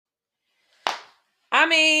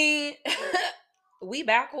mean, we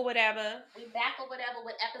back or whatever. We back or whatever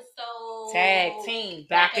with episode. Tag team.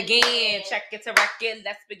 Back again. Check it to record.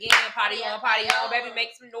 Let's begin. Party on, baby. Make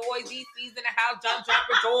some noise. These in the house. Jump,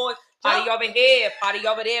 rejoice. Party over here. Party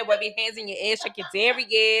over there. Wave your hands in your air. Shake your dairy.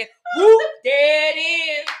 Yeah. Whoop. There it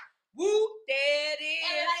is. Whoop. There it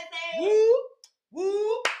is. Whoop.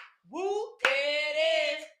 Whoop. Whoop. There it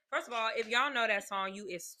is. First of all, if y'all know that song, you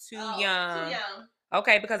is too young. Too young.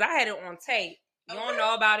 Okay, because I had it on tape. You don't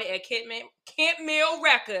know about it at Kent Mill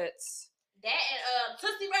Records. That and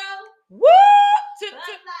Tootsie Roll. Woo! That's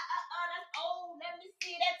old. Let me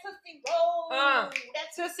see that Tootsie Roll. That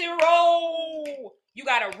Tootsie Roll. You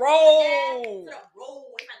gotta roll. To the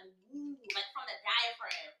roll. It's like from the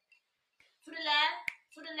diaphragm. To the left.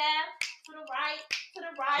 To the left. To the right. To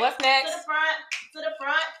the right. What's next? To the front. To the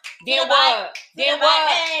front. Then what? Then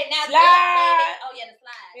what? Hey, now slide. Oh yeah, the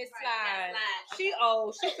slide. It's right, slide. She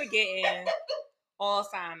old. She forgetting.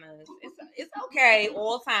 Alzheimer's. It's okay.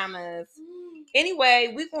 Alzheimer's.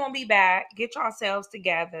 Anyway, we're gonna be back. Get yourselves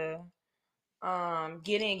together.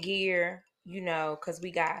 Get in gear. You know, cause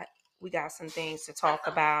we got some things to talk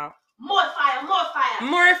about. More fire.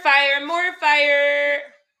 More fire.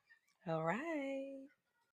 All right.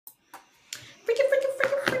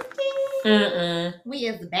 Freaking. We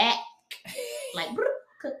is back. Like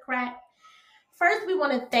cook crack. First, we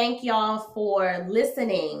want to thank y'all for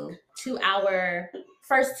listening to our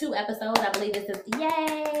first 2 episodes. I believe this is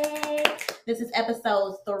yay. This is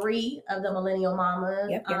episode 3 of the Millennial Mamas.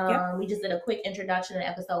 Yep. We just did a quick introduction in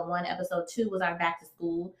episode 1. Episode 2 was our back to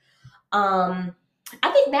school. I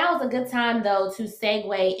think now is a good time though to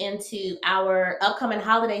segue into our upcoming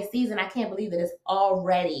holiday season. I can't believe that it's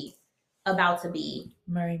already about to be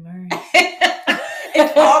Murray.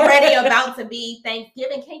 It's already about to be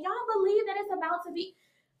Thanksgiving. Can y'all believe that it's about to be?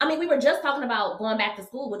 I mean, we were just talking about going back to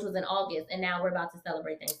school, which was in August, and now we're about to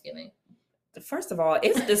celebrate Thanksgiving. First of all,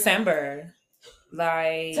 it's December.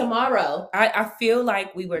 Like tomorrow. I feel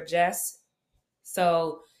like we were just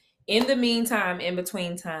so in the meantime, in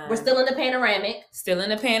between time. We're still in the panoramic. Still in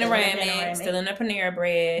the Panera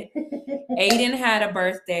Bread. Aiden had a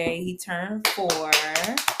birthday. He turned 4.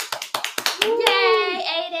 Yay,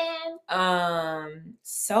 Aiden.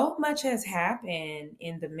 So much has happened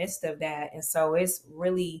in the midst of that. And so it's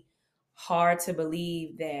really hard to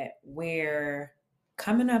believe that we're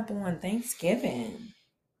coming up on Thanksgiving.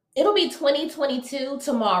 It'll be 2022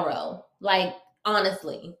 tomorrow. Like,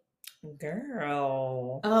 honestly.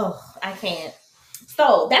 Girl. Oh, I can't.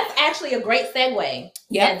 So that's actually a great segue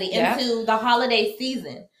into the holiday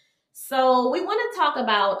season. So we want to talk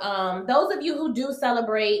about those of you who do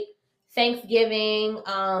celebrate Thanksgiving,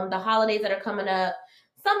 the holidays that are coming up,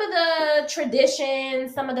 some of the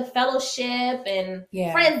traditions, some of the fellowship, and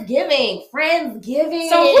Friendsgiving.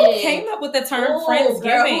 So who came up with the term Friendsgiving?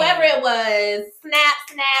 Girl, whoever it was, snap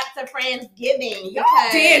to Friendsgiving.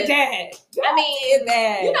 Y'all did that.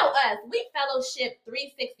 You know us. We fellowship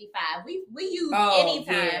 365. We use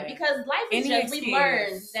anytime because life is we've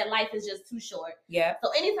learned that life is just too short. Yeah.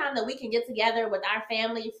 So anytime that we can get together with our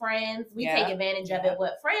family, friends, we take advantage of it.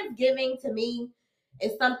 But Friendsgiving to me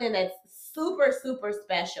is something that's super, super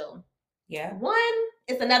special. Yeah. One,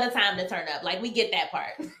 it's another time to turn up. Like, we get that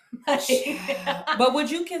part. But would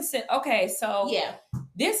you consider, okay, so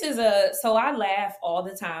this is so I laugh all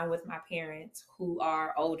the time with my parents who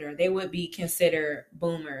are older. They would be considered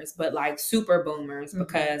boomers, but like super boomers,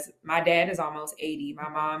 because my dad is almost 80. My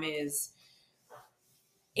mom is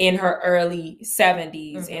in her early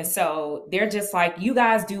 70s. And so they're just like, you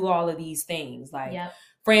guys do all of these things. Like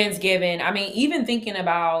Friendsgiving. I mean, even thinking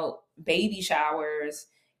about baby showers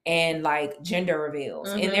and like gender reveals.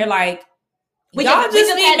 And they're like, y'all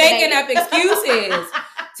just be making up excuses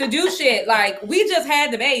to do shit. Like, we just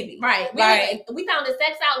had the baby. Right. We found the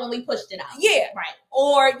sex out when we pushed it out. Yeah. Right.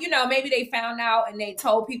 Or, you know, maybe they found out and they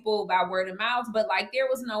told people by word of mouth, but like there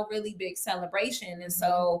was no really big celebration. And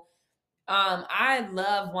so I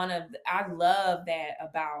love that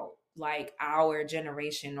about like our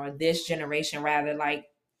generation, or this generation rather. Like,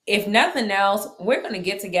 if nothing else, we're going to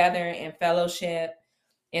get together and fellowship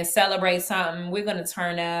and celebrate something. We're going to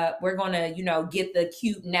turn up. We're going to, you know, get the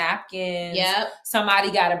cute napkins. Yep. Somebody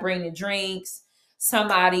got to bring the drinks.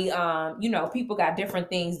 Somebody, you know, people got different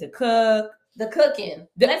things to cook. The cooking.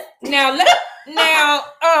 Now,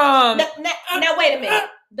 wait a minute.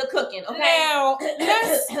 The cooking, okay? Now,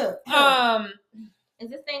 let's, is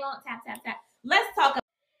this thing on? Tap. Let's talk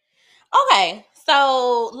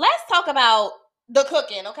about the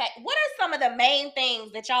cooking, okay? What are some of the main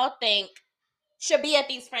things that y'all think should be at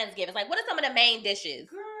these Friendsgivings? Like, what are some of the main dishes?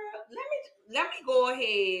 Girl, let me go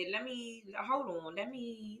ahead. Hold on. Let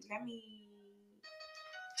me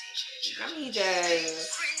Let me just.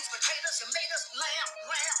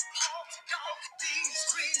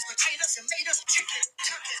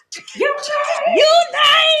 You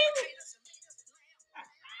name.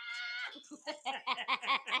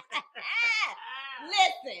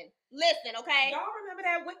 Listen, okay? Y'all remember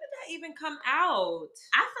that? When did that even come out?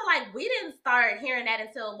 I feel like we didn't start hearing that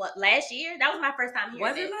until last year? That was my first time hearing it.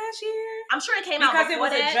 Was it last year? I'm sure it came out because it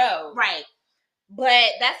was that. A joke. Right.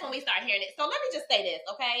 But that's when we start hearing it. So let me just say this,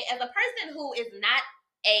 okay? As a person who is not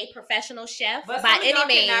a professional chef but by any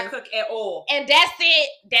means, cannot cook at all. And that's it.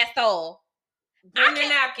 That's all. Bring the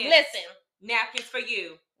napkins. Listen. Napkins for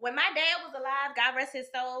you. When my dad was alive, God rest his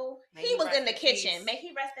soul, he was in the kitchen. May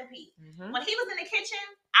he rest in peace. Mm-hmm. When he was in the kitchen,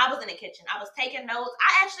 I was in the kitchen. I was taking notes.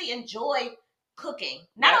 I actually enjoy cooking.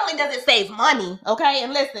 Not only does it save money, okay?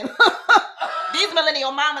 And listen, these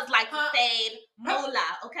millennial mamas like to save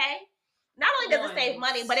moolah, okay? Not only does it save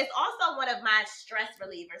money, but it's also one of my stress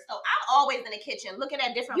relievers. So I'm always in the kitchen looking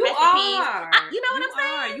at different recipes. You know what I'm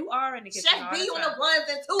saying? You are in the kitchen. Chef B on the ones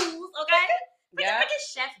and twos, okay? Yeah,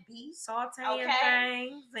 Chef B, sauteing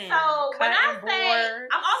things. And so when I say,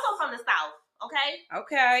 I'm also from the South, okay?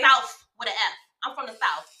 Okay. South with an F. I'm from the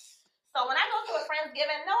South. So when I go to a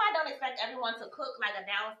Friendsgiving, no, I don't expect everyone to cook like a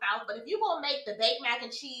down South. But if you're going to make the baked mac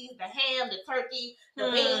and cheese, the ham, the turkey,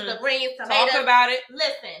 the beans, the greens, tomatoes. Talk about it.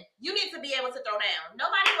 Listen, you need to be able to throw down.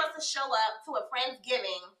 Nobody wants to show up to a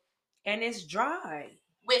Friendsgiving. And it's dry.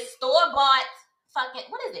 With store-bought fucking,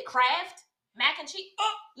 what is it, Kraft? Mac and cheese.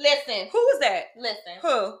 Oh, listen. Who was that? Listen.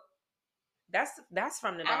 Who? That's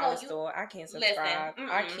from the dollar store. I can't subscribe.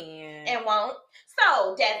 Listen. I can't. And won't.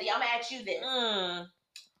 So, Desi, I'm gonna ask you this.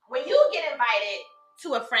 When you get invited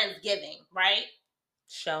to a Friendsgiving, right?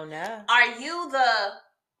 Show enough. Are you the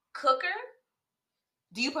cooker?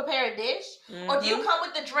 Do you prepare a dish? Mm-hmm. Or do you come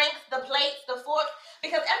with the drinks, the plates, the forks?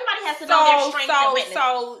 Because everybody has to know their strengths and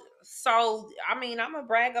weaknesses. So, I mean, I'm going to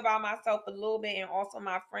brag about myself a little bit and also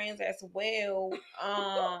my friends as well.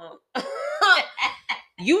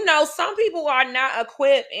 You know, some people are not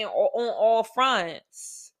equipped on all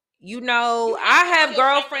fronts. You know, I have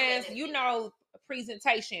girlfriends, you know,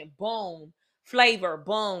 presentation, boom. Flavor,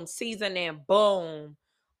 boom. Seasoning, boom.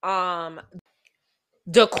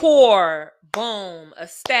 Decor, boom.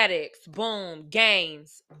 Aesthetics, boom.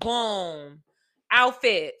 Games, boom.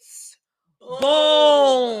 Outfits,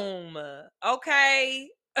 boom. Okay.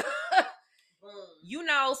 You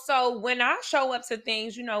know, so when I show up to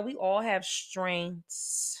things, you know, we all have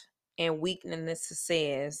strengths and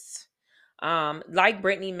weaknesses. Like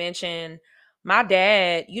Brittany mentioned, my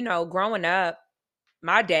dad, you know, growing up,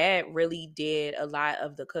 my dad really did a lot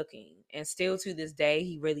of the cooking. And still to this day,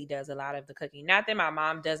 he really does a lot of the cooking. Not that my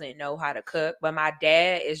mom doesn't know how to cook, but my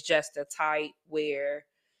dad is just the type where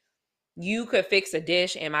you could fix a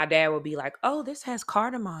dish and my dad would be like, oh, this has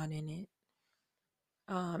cardamom in it.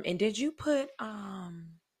 And did you put some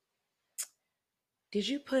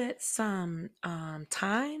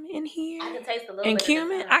thyme in here? I can taste a little bit. And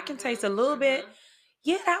cumin? I can taste a little bit.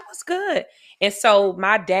 Yeah, that was good. And so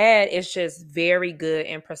my dad is just very good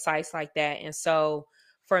and precise like that. And so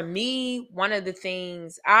for me, one of the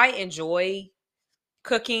things I enjoy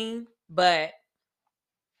cooking, but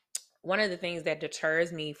one of the things that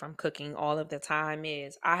deters me from cooking all of the time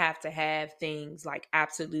is I have to have things like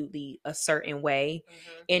absolutely a certain way.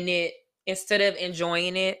 And it, instead of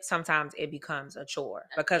enjoying it, sometimes it becomes a chore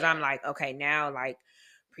because I'm like, okay, now like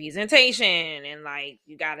presentation and like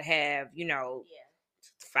you got to have, you know,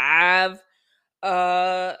 5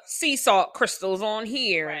 sea salt crystals on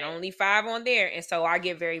here and only 5 on there. And so I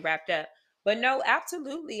get very wrapped up. But no,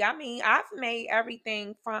 absolutely. I mean, I've made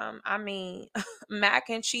everything from, mac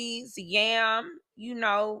and cheese, yam, you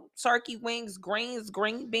know, turkey wings, greens,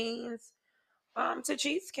 green beans, to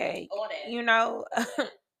cheesecake. All that. You know.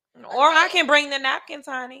 Or I can bring the napkins,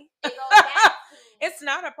 honey. It goes back to, it's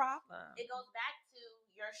not a problem. It goes back to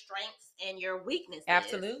your strengths and your weaknesses.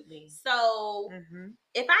 Absolutely. So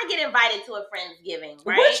if I get invited to a Friendsgiving,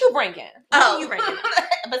 right? What you bringing? What you bringing?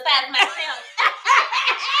 Besides myself.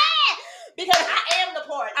 Because I am the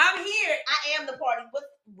party. I'm here. I am the party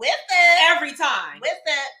with it. Every time. With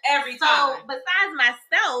it. Every time. So besides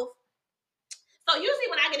myself, so usually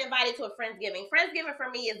when I get invited to a Friendsgiving for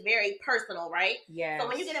me is very personal, right? Yeah. So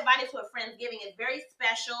when you get invited to a Friendsgiving, it's very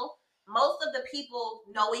special. Most of the people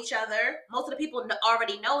know each other. Most of the people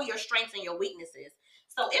already know your strengths and your weaknesses.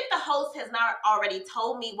 So if the host has not already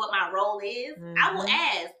told me what my role is, I will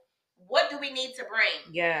ask, what do we need to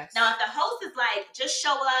bring? Yes. Now, if the host is like, just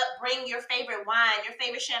show up, bring your favorite wine, your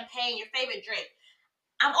favorite champagne, your favorite drink.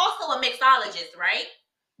 I'm also a mixologist, right?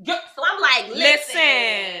 So I'm like,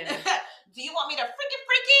 listen. Do you want me to freak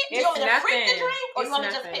it? Do you want me to freak the drink? Or you want me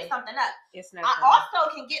to just pick something up? It's nothing. I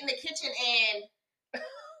also can get in the kitchen and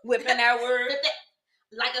whipping that word.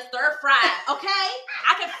 Like a stir fry, okay?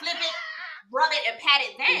 I can flip it, rub it, and pat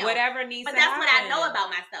it down. Whatever needs to happen. But that's what I know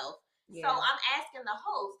about myself. Yeah. So I'm asking the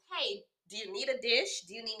host, hey, do you need a dish?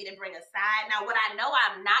 Do you need me to bring a side? Now, what I know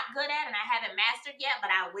I'm not good at and I haven't mastered yet,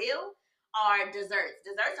 but I will, are desserts.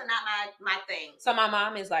 Desserts are not my thing. So my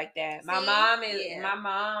mom is like that. My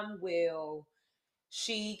mom will,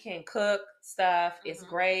 she can cook stuff. Mm-hmm. It's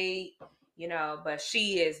great. You know, but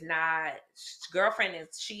she is not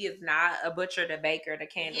not a butcher, the baker, the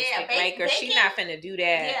candlestick maker. She's not finna do that.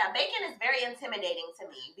 Yeah, baking is very intimidating to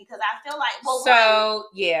me because I feel like,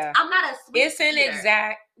 I'm not a sweet It's an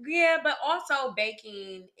exact, but also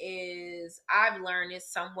baking is, I've learned, is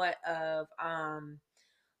somewhat of,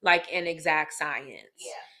 like an exact science.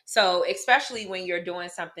 Yeah. So especially when you're doing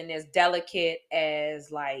something as delicate as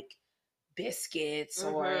like biscuits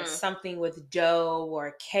or something with dough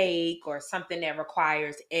or cake or something that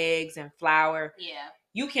requires eggs and flour. Yeah.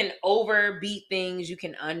 You can overbeat things, you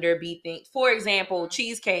can underbeat things. For example,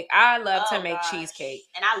 cheesecake. I love to make cheesecake.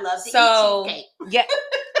 And I love to eat cheesecake. Yeah.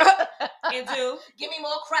 And give me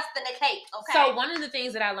more crust than the cake, okay? So one of the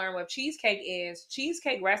things that I learned with cheesecake is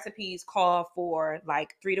cheesecake recipes call for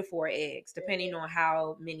like 3 to 4 eggs, depending on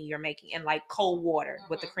how many you're making, and like cold water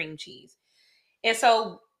with the cream cheese. And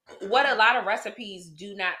so what a lot of recipes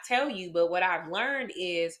do not tell you, but what I've learned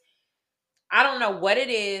is, I don't know what it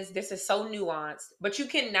is. This is so nuanced, but you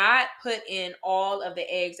cannot put in all of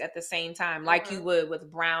the eggs at the same time like you would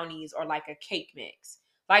with brownies or like a cake mix.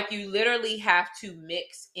 Like you literally have to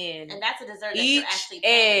mix in, and that's a dessert that you're actually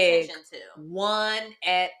paying attention to, one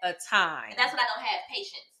at a time. And that's what I don't have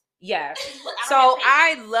patience. Yes. So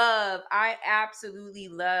I absolutely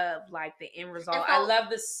love like the end result. So I love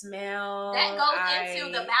the smell. That goes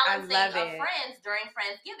into the balancing of friends during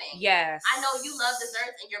Friendsgiving. Yes. I know you love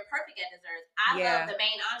desserts and you're perfect at desserts. I love the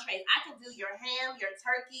main entrees. I can do your ham, your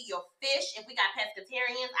turkey, your fish. If we got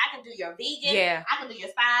pescatarians, I can do your vegan. Yeah. I can do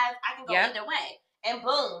your sides. I can go either way. And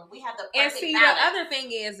boom, we have the perfect balance. The other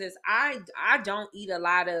thing is I don't eat a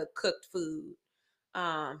lot of cooked food.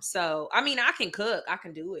 So I mean, I can cook, I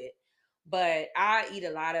can do it, but I eat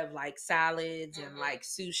a lot of like salads and like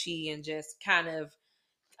sushi and just kind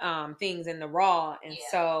of things in the raw. And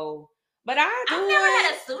so, but I've never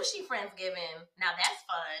had a sushi Friendsgiving. Now that's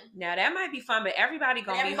fun. Now that might be fun, but everybody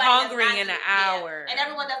gonna be hungry in an hour. And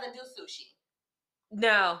everyone doesn't do sushi.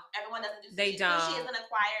 No, everyone doesn't do sushi. They don't. Sushi is an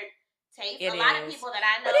acquired taste. A lot of people that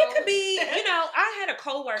I know, but it could be. You know, I had a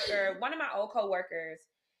coworker, one of my old coworkers.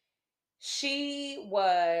 She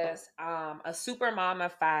was a super mom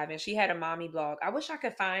of 5, and she had a mommy blog. I wish I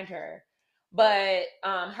could find her. But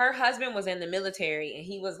her husband was in the military, and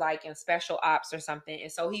he was like in special ops or something.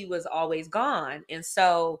 And so he was always gone. And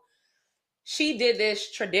so she did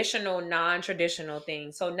this traditional, non-traditional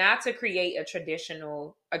thing. So not to create a tradition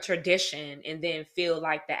and then feel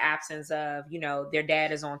like the absence of, you know, their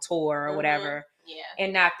dad is on tour or whatever. Yeah.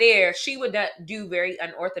 And not there, she would do very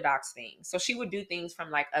unorthodox things. So she would do things from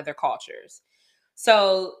like other cultures.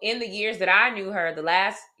 So in the years that I knew her, the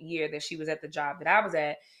last year that she was at the job that I was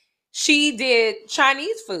at, she did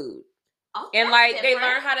Chinese food. Oh, and like they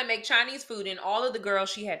learned how to make Chinese food, and all of the girls,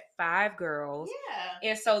 she had 5 girls. Yeah.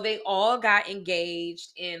 And so they all got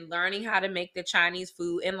engaged in learning how to make the Chinese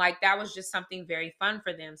food. And like that was just something very fun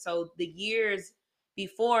for them. So the years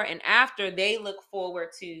before and after, they look forward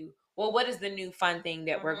to, well, what is the new fun thing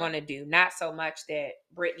that we're going to do? Not so much that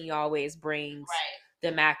Brittany always brings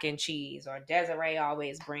the mac and cheese, or Desiree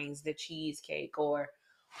always brings the cheesecake, or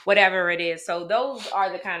whatever it is. So those are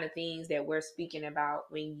the kind of things that we're speaking about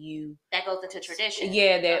when you... That goes into tradition.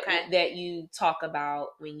 Yeah, that you talk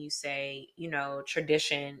about when you say, you know,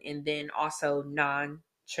 tradition, and then also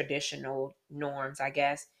non-traditional norms, I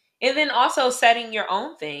guess. And then also setting your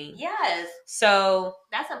own thing. Yes. So...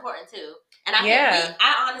 That's important too. And I think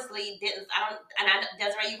I honestly didn't,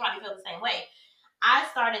 Desiree, you probably feel the same way. I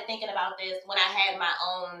started thinking about this when I had my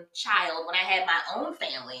own child, when I had my own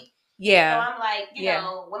family. Yeah. So I'm like, you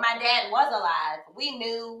know, when my dad was alive, we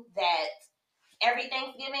knew that every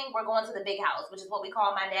Thanksgiving we're going to the big house, which is what we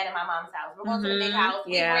call my dad and my mom's house. We're going to the big house.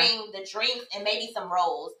 Yeah. We bring the drinks and maybe some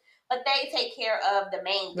rolls, but they take care of the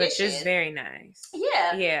main dishes. Which is very nice.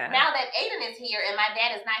 Yeah. Yeah. Now that Aiden is here and my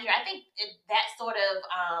dad is not here, I think that sort of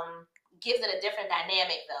gives it a different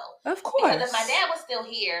dynamic, though. Of course. Because if my dad was still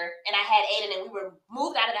here and I had Aiden and we were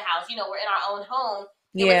moved out of the house, you know, we're in our own home,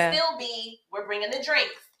 it would still be, we're bringing the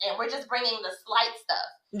drinks and we're just bringing the slight stuff.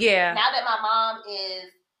 Yeah. Now that my mom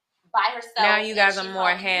is by herself. Now you guys are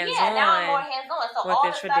more hands-on. Yeah, now I'm more hands-on. So all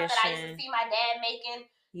the tradition. stuff that I used to see my dad making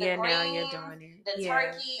the greens, the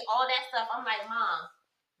turkey, all that stuff. I'm like, Mom,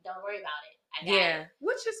 don't worry about it. I got it.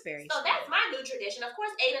 Which is very so sweet. That's my new tradition. Of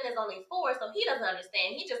course, Aiden is only 4, so he doesn't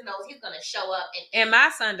understand. He just knows he's gonna show up and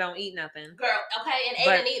my son don't eat nothing. Girl, okay, and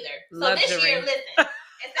Aiden either. So this year, listen,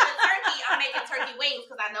 instead of turkey, I'm making turkey wings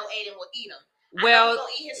because I know Aiden will eat them. Well, he'll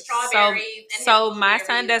eat his strawberries. So my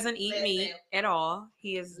son doesn't eat meat at all.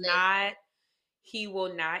 He is not. He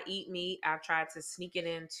will not eat meat. I've tried to sneak it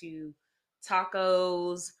into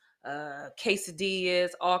tacos,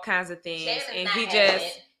 quesadillas, all kinds of things, and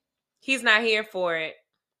he's not here for it.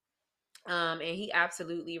 And he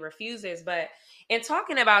absolutely refuses. But in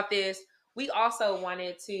talking about this, we also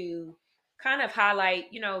wanted to kind of highlight,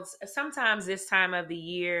 sometimes this time of the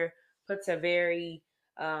year puts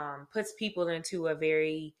people into a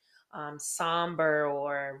very somber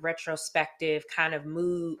or retrospective kind of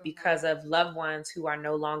mood because of loved ones who are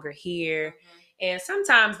no longer here. And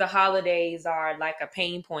sometimes the holidays are like a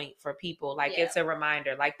pain point for people. Like it's a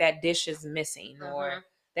reminder, like that dish is missing or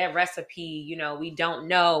that recipe, we don't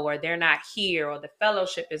know, or they're not here, or the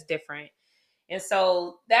fellowship is different. And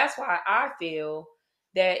so that's why I feel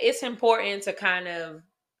that it's important to kind of,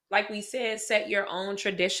 like we said, set your own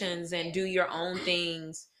traditions and do your own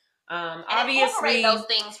things. And obviously those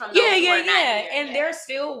things from those who are not here. And there's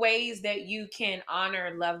still ways that you can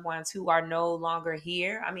honor loved ones who are no longer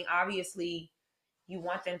here. I mean, obviously you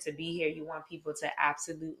want them to be here. You want people to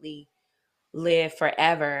absolutely live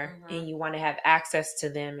forever, and you want to have access to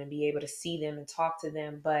them and be able to see them and talk to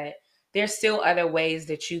them. But there's still other ways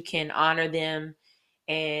that you can honor them.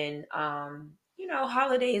 And,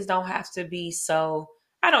 holidays don't have to be so,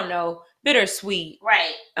 I don't know, bittersweet.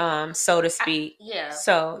 Right. So to speak.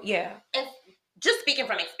 So, And just speaking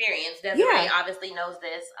from experience, Desiree obviously knows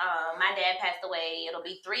this. My dad passed away. It'll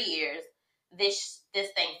be 3 years this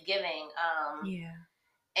Thanksgiving.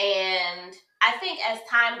 And I think as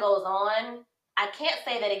time goes on, I can't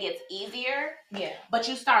say that it gets easier. But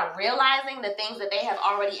you start realizing the things that they have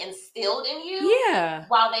already instilled in you.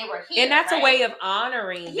 While they were here. And that's a way of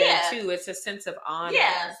honoring them too. It's a sense of honor.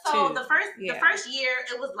 So too. the first year,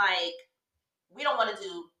 it was like, we don't want to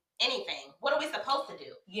do anything. What are we supposed to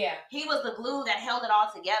do? He was the glue that held it all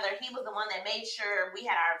together. He was the one that made sure we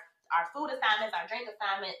had our food assignments, our drink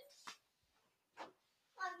assignments.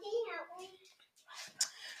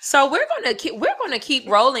 So we're gonna keep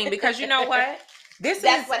rolling because you know what? This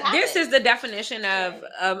is the definition of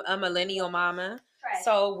a millennial mama. Right.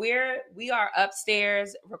 So we are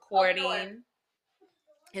upstairs recording,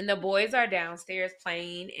 and the boys are downstairs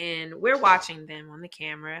playing, and we're watching them on the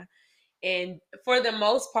camera. And for the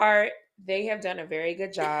most part, they have done a very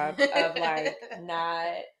good job of like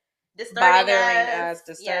not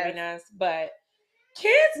disturbing us. But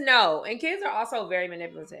kids know, and kids are also very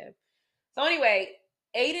manipulative. So anyway,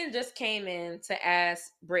 Aiden just came in to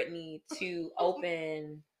ask Brittany to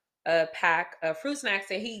open a pack of fruit snacks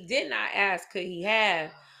that he did not ask could he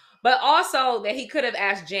have, but also that he could have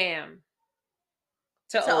asked Jam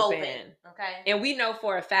to open. Okay. And we know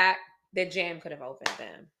for a fact that Jam could have opened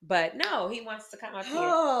them. But no, he wants to come up here.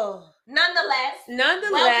 Nonetheless,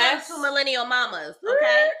 welcome to Millennial Mamas,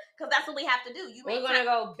 okay? Because that's what we have to do. We're going to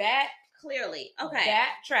go back. Clearly. Okay.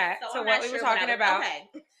 Backtrack to what we were talking about. Okay.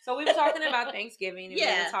 So we were talking about Thanksgiving, and we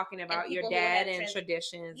were talking about your dad and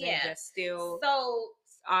traditions, and just still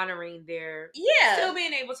honoring their, still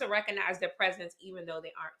being able to recognize their presence, even though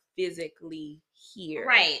they aren't physically here.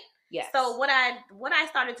 Right. Yes. So what I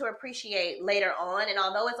started to appreciate later on, and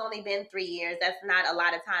although it's only been 3 years, that's not a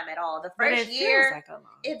lot of time at all. The first year,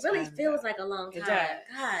 it really feels like a long time.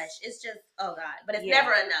 Gosh, it's just, oh God. But it's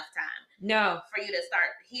never enough time. No. For you to start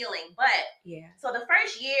healing. But, so the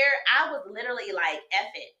first year, I was literally like, F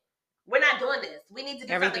it. We're not doing this. We need to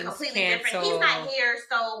do something completely different. He's not here,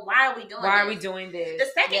 so why are we doing this? The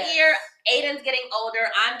second year, Aiden's getting older.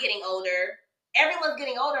 I'm getting older. Everyone's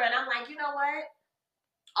getting older. And I'm like, you know what?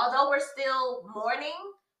 Although we're still mourning,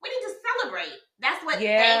 we need to celebrate. That's what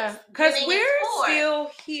because we're still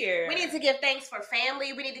here. We need to give thanks for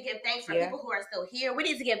family. We need to give thanks for people who are still here. We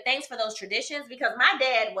need to give thanks for those traditions because my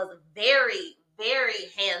dad was very, very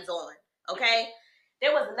hands-on, okay?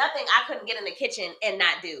 There was nothing I couldn't get in the kitchen and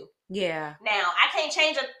not do. Yeah. Now, I can't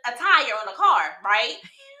change a tire on a car, right?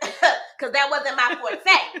 Because that wasn't my forte.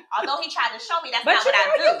 Although he tried to show me, that's not what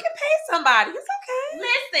I do. You can pay somebody. It's okay.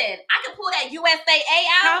 Listen, I can pull that USAA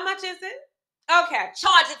out. How much is it? Okay.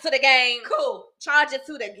 Charge it to the game. Cool. Charge it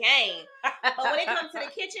to the game. But when it comes to the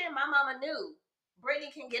kitchen, my mama knew. Brittany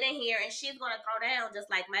can get in here and she's going to throw down just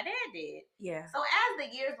like my dad did. Yeah. So as the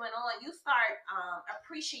years went on, you start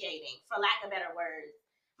appreciating, for lack of better words.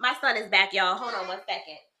 My son is back, y'all. Hold on one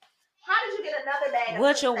second. How did you get another bag?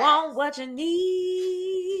 What you want, what you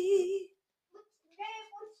need.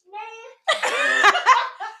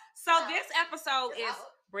 So this episode is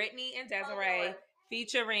Brittany and Desiree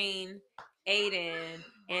featuring Aiden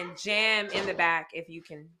and Jam in the back, if you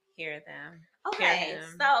can hear them. Okay,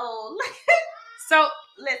 so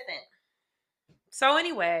listen. So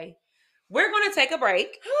anyway, we're going to take a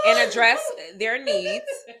break and address their needs.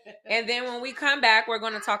 And then when we come back, we're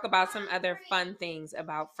going to talk about some other fun things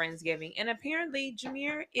about Friendsgiving. And apparently,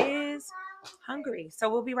 Jameer is hungry. So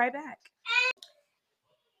we'll be right back.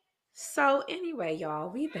 So anyway, y'all,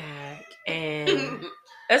 we back. And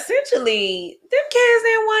essentially, them kids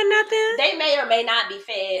didn't want nothing. They may or may not be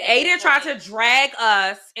fed. Aiden tried to drag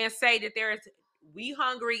us and say that we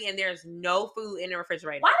hungry and there's no food in the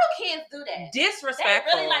refrigerator. Why do kids do that?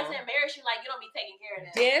 Disrespectful. They really like to embarrass you, like you don't be taking care of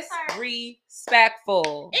them.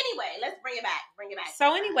 Disrespectful. Anyway, let's bring it back.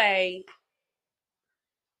 So anyway,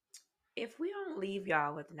 if we don't leave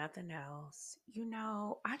y'all with nothing else,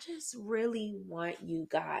 I just really want you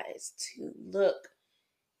guys to look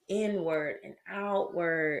inward and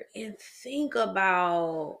outward and think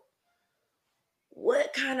about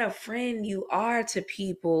what kind of friend you are to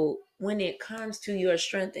people when it comes to your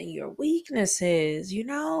strength and your weaknesses. If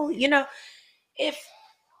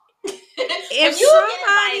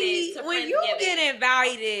when you get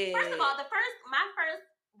invited, first of all, my first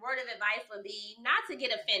word of advice would be not to get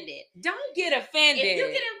offended. Don't get offended. If you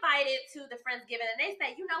get invited to the Friendsgiving and they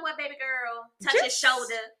say, you know what, baby girl, touch his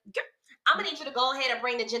shoulder. I'm going to need you to go ahead and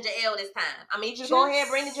bring the ginger ale this time. I'm going to need you to go ahead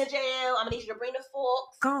and bring the ginger ale. I'm going to need you to bring the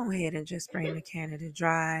forks. Go ahead and just bring the Canada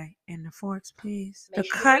Dry and the forks, please. Make the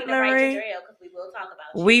sure cutlery. You bring the right ginger ale because we will talk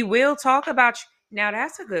about you. We will talk about you. Now,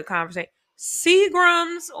 that's a good conversation.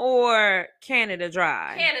 Seagram's or Canada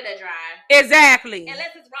Dry? Canada Dry. Exactly.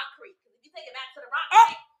 Unless it's Rock Creek. If you take it back to the Rock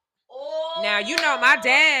Creek. Oh. Now,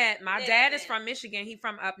 my dad is from Michigan. He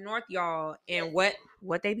from up north, y'all. And what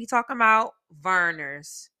they be talking about?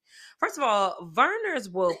 Vernors. First of all,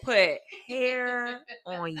 Vernors will put hair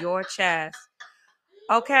on your chest.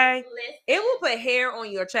 Okay? It will put hair on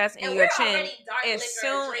your chest and your chin as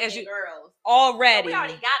soon as you girls. Already. So we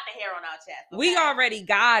already got the hair on our chest. Okay? We already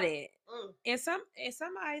got it. And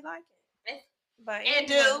somebody like it. But and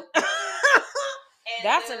do.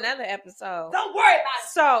 That's another episode. Don't worry about it.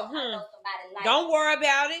 So, don't worry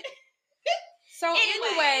about it. So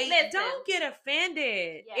anyway, listen. Don't get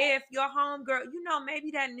offended if your homegirl, maybe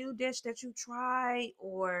that new dish that you tried,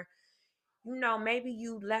 or maybe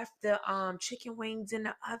you left the chicken wings in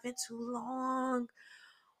the oven too long.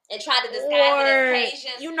 And tried to disguise it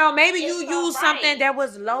as Cajun. Maybe you used something that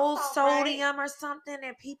was low sodium or something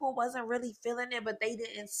and people wasn't really feeling it, but they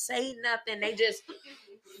didn't say nothing. They just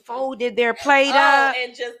folded their plate up.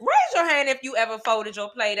 And just raise your hand if you ever folded your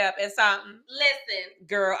plate up and something. Listen.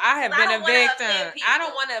 Girl, I have been a victim. I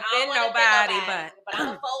don't want to offend nobody, but I'm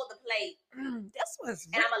going to fold the plate. This was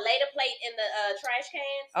and I'm going to lay the plate in the trash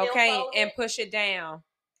can. Okay, and push it down.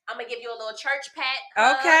 I'm gonna give you a little church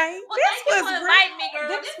pat. Okay. Well, thank you for inviting me, girl.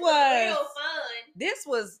 This was real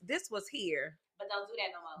fun. This was here. But don't do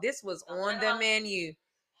that no more. This was on the menu.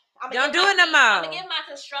 Don't do it no more. I'm gonna give my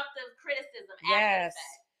constructive criticism after that.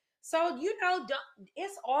 So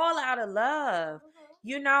it's all out of love.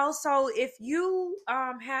 Mm-hmm. So if you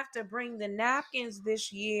have to bring the napkins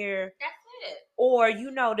this year, that's it. Or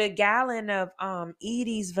the gallon of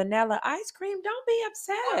Edie's vanilla ice cream, don't be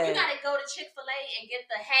upset. Or you gotta go to Chick-fil-A and get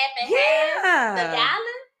the half and half, the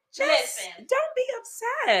gallon. Listen, don't be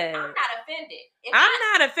upset. I'm not offended. I'm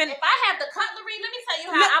not offended. If I have the cutlery, let me tell you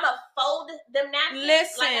how I'm gonna fold them napkins.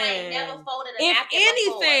 Listen, like I ain't never folded a napkin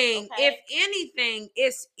before. If anything,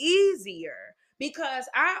 it's easier. Because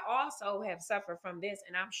I also have suffered from this,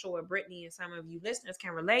 and I'm sure Brittany and some of you listeners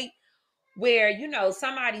can relate, where,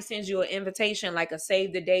 somebody sends you an invitation, like a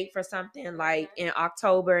save the date for something like in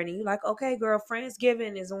October, and you're like, okay, girl,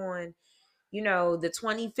 Friendsgiving is on, the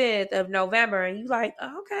 25th of November, and you like,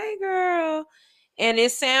 okay, girl, and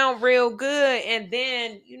it sound real good, and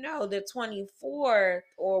then, the 24th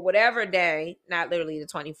or whatever day, not literally the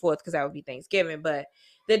 24th, because that would be Thanksgiving, but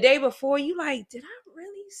the day before, you like, did I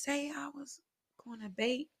really say I was going to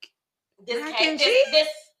bake this cake,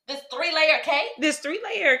 this 3-layer cake? This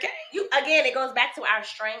 3-layer cake. Again, it goes back to our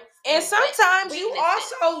strengths. And sometimes you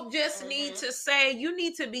also just need to say, you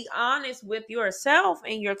need to be honest with yourself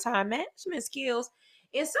and your time management skills.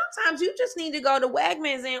 And sometimes you just need to go to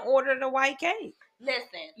Wegmans and order the white cake. Listen,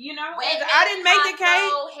 Wegmans, I didn't make the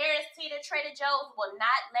cake. Harris Teeter, Trader Joe's will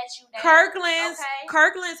not let you down.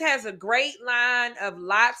 Kirkland's has a great line of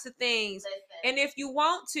lots of things. Listen. And if you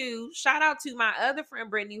want to, shout out to my other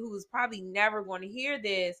friend Brittany, who is probably never going to hear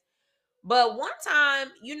this. But one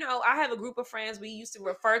time, I have a group of friends. We used to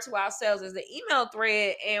refer to ourselves as the email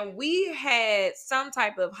thread, and we had some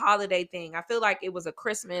type of holiday thing. I feel like it was a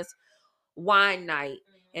Christmas wine night,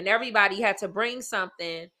 and everybody had to bring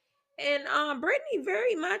something. And Brittany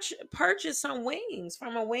very much purchased some wings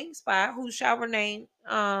from a wing spot who shall remain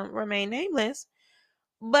nameless.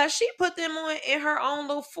 But she put them on in her own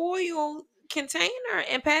little foil container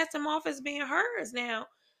and passed them off as being hers. Now,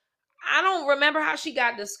 I don't remember how she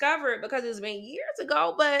got discovered because it's been years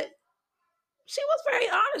ago, but she was very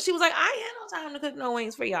honest. She was like, I ain't had no time to cook no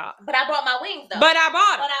wings for y'all. But I brought my wings though. But I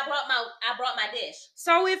bought them. But I brought my dish.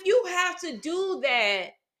 So if you have to do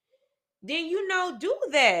that, then do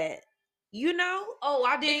that.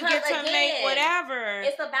 I didn't get to make whatever.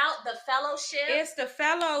 It's about the fellowship. It's the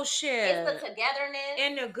fellowship. It's the togetherness.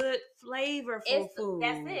 And the good flavorful food.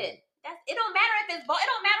 That's it. It don't matter if it's it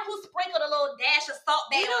don't matter who sprinkled a little dash of salt on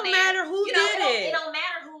there. It don't matter who did it. It don't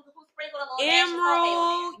matter who sprinkled a little dash of salt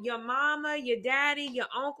on there. Your mama, your daddy, your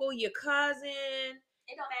uncle, your cousin.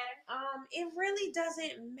 It don't matter. It really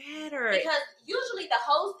doesn't matter. Because usually the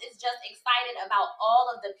host is just excited about all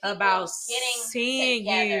of the people seeing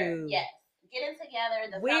together. You. Yes. Getting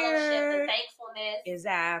together, the fellowship, the thankfulness.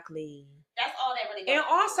 Exactly. That's all that really goes. And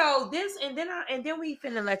also and then we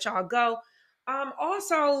finna let y'all go.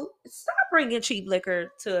 Also, stop bringing cheap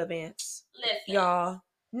liquor to events. Listen, y'all.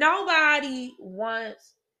 Nobody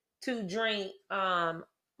wants to drink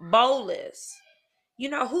Bolus. Who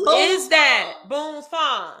Boone's is that? Farm. Boone's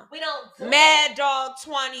Farm. We don't do Mad Dog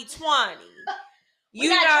 2020. We're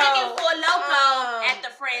not drinking for Loco at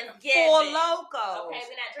the Friendsgiving. For Loco. Okay,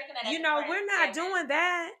 we're not drinking that. We're not doing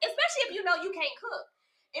that. Especially if you know you can't cook.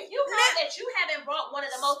 If you know that you haven't brought one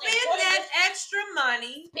of the most important. Spend that extra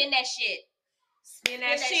money. Spend that shit. Spend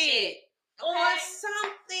that shit. Okay? On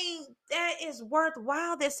something that is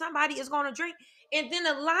worthwhile that somebody is going to drink. And then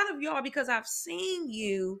a lot of y'all, because I've seen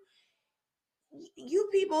you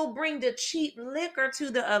people bring the cheap liquor to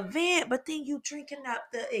the event, but then you drinking up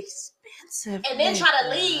the expensive and then try to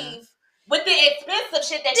leave with the expensive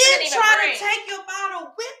shit that you didn't even try bring. To take your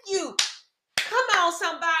bottle with you. Come on,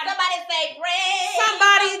 somebody. Somebody say, "Bring."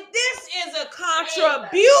 Somebody, this is a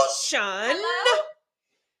contribution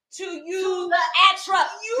to you. To the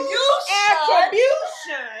attribution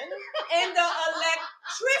and the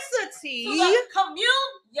electricity. To the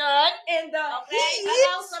communion and the heat.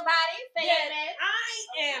 Hello, somebody. Say that I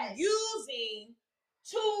am using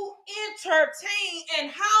to entertain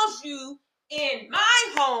and house you in my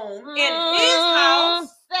home, in his house.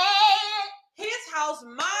 Say it. His house,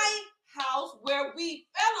 my house, where we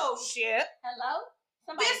fellowship. Hello?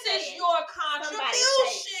 Somebody this is your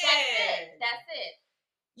contribution. That's it.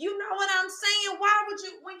 You know what I'm saying? Why would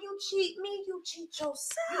you, when you cheat me, you cheat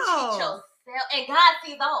yourself. You cheat yourself. And God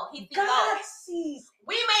sees all. He sees all. God sees.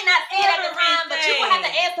 We may not see it at the time, but you will have to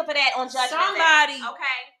answer for that on Judgment Day.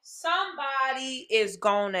 Somebody is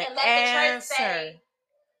going to answer. Say,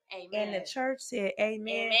 amen. And the church said, amen.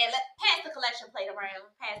 Amen. Pass the collection plate around.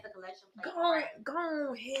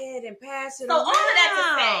 Go ahead and pass it around. So all of that to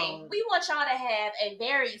say, we want y'all to have a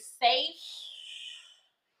very safe,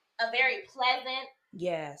 a very pleasant,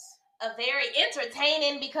 yes, a very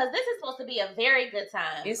entertaining, because this is supposed to be a very good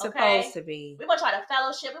time. It's supposed to be. We want y'all to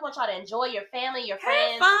fellowship. We want y'all to enjoy your family, your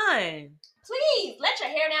friends. Have fun. Please let your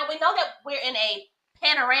hair down. We know that we're in a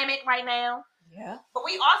panoramic right now. Yeah. But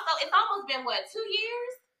we also, it's almost been 2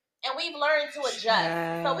 years? And we've learned to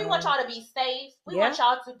adjust. So we want y'all to be safe. We want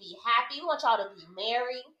y'all to be happy. We want y'all to be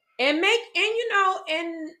merry. And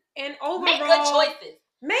overall, make good choices.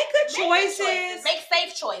 Make good choices. Make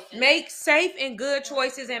safe choices. Make safe and good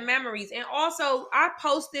choices and memories. And also, I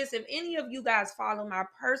post this. If any of you guys follow my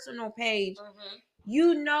personal page,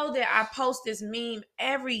 you know that I post this meme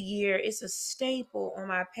every year. It's a staple on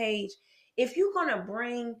my page. If you're going to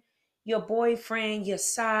bring your boyfriend, your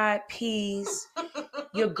side piece,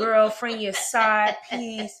 your girlfriend, your side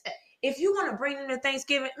piece, if you want to bring them to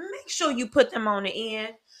Thanksgiving, make sure you put them on the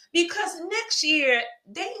end. Because next year,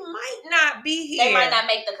 they might not be here. They might not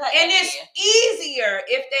make the cut. And it's easier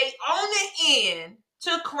if they on the end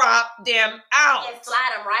to crop them out. And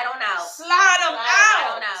slide them right on out. Slide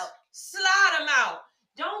them out.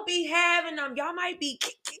 Don't be having them. Y'all might be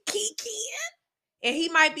keying. And he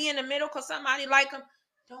might be in the middle because somebody like him.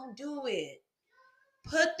 Don't do it.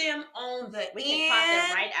 Put them on the end. We can crop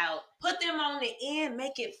them right out. Put them on the end.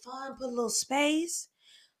 Make it fun. Put a little space.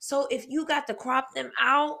 So if you got to crop them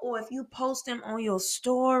out, or if you post them on your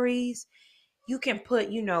stories, you can put,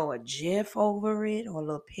 a GIF over it, or a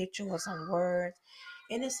little picture or some words.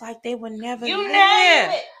 And it's like they were never there.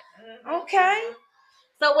 Nailed it. Okay.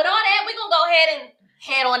 So with all that, we're going to go ahead and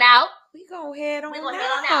head on out. We gonna head on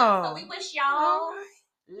out. So we wish y'all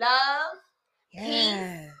love,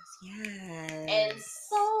 yes, and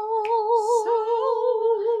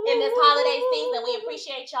in this holiday season. We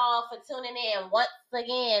appreciate y'all for tuning in. Once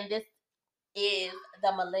again, this is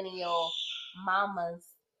the Millennial Mamas.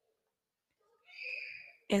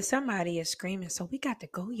 And somebody is screaming, so we got to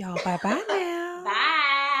go, y'all. Bye-bye now.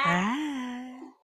 Bye. Bye.